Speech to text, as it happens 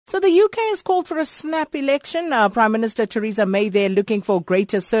So the UK has called for a snap election. Prime Minister Theresa May there looking for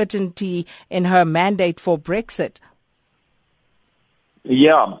greater certainty in her mandate for Brexit.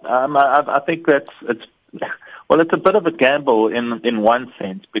 Yeah, I think it's a bit of a gamble in one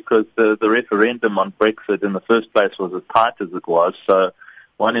sense, because the referendum on Brexit in the first place was as tight as it was. So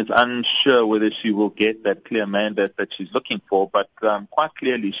one is unsure whether she will get that clear mandate that she's looking for, but quite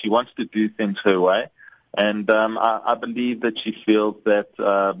clearly she wants to do things her way. And I believe that she feels that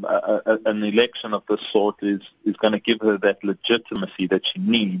an election of this sort is going to give her that legitimacy that she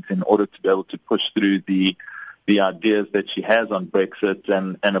needs in order to be able to push through the ideas that she has on Brexit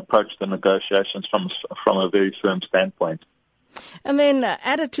and approach the negotiations from a very firm standpoint. And then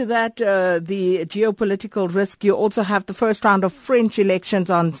added to that, the geopolitical risk, you also have the first round of French elections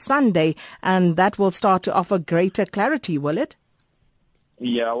on Sunday, and that will start to offer greater clarity, will it?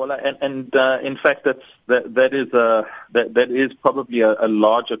 Yeah, well, and in fact, that is probably a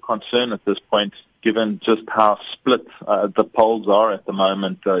larger concern at this point, given just how split the polls are at the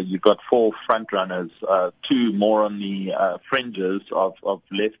moment. You've got 4 front runners, 2 more on the fringes of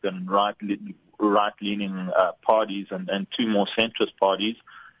left and right-leaning parties, and 2 more centrist parties.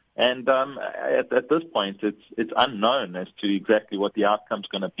 And at this point, it's unknown as to exactly what the outcome's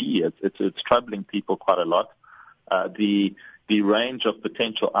going to be. It's troubling people quite a lot. The range of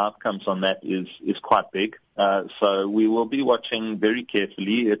potential outcomes on that is quite big. So we will be watching very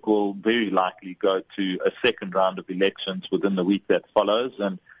carefully. It will very likely go to a second round of elections within the week that follows.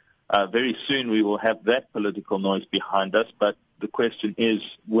 And very soon we will have that political noise behind us. But the question is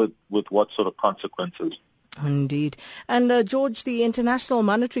with what sort of consequences. Indeed. And George, the International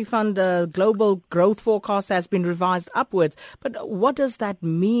Monetary Fund global growth forecast has been revised upwards. But what does that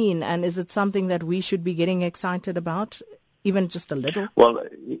mean? And is it something that we should be getting excited about? Even just a little? Well,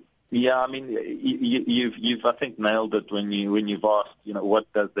 yeah, I mean, you've I think nailed it when you've asked, what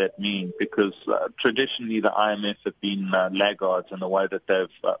does that mean? Because traditionally the IMF have been laggards in the way that they've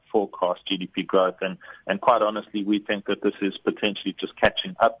forecast GDP growth, and quite honestly, we think that this is potentially just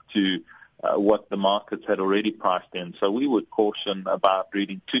catching up to what the markets had already priced in. So we would caution about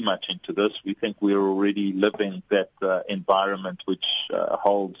reading too much into this. We think we're already living that environment which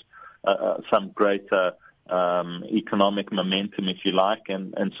holds some greater economic momentum, if you like,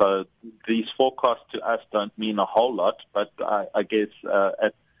 and so these forecasts to us don't mean a whole lot, but I guess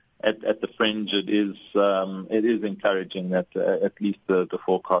at the fringe it is encouraging that at least the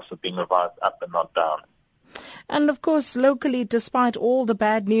forecasts are being revised up and not down. And of course, locally, despite all the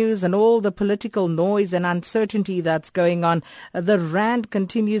bad news and all the political noise and uncertainty that's going on, the rand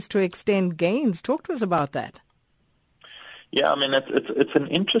continues to extend gains. Talk to us about that. Yeah, I mean, it's an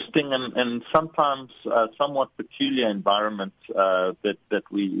interesting and sometimes somewhat peculiar environment that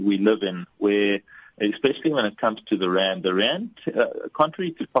we live in, where, especially when it comes to the rand,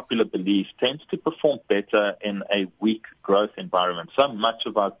 contrary to popular belief, tends to perform better in a weak growth environment. So much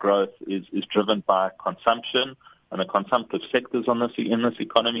of our growth is driven by consumption and the consumptive sectors in this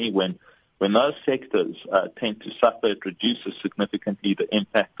economy. When those sectors tend to suffer, it reduces significantly the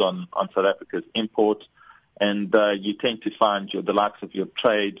impact on South Africa's imports. And you tend to find the likes of your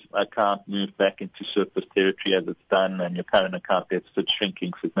trade account move back into surplus territory as it's done, and your current account deficit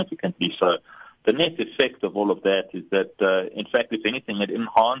shrinking significantly. So the net effect of all of that is that, in fact, if anything, it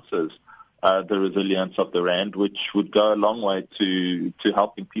enhances the resilience of the rand, which would go a long way to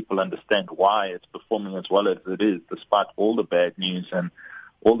helping people understand why it's performing as well as it is, despite all the bad news and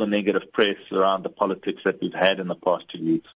all the negative press around the politics that we've had in the past 2 weeks.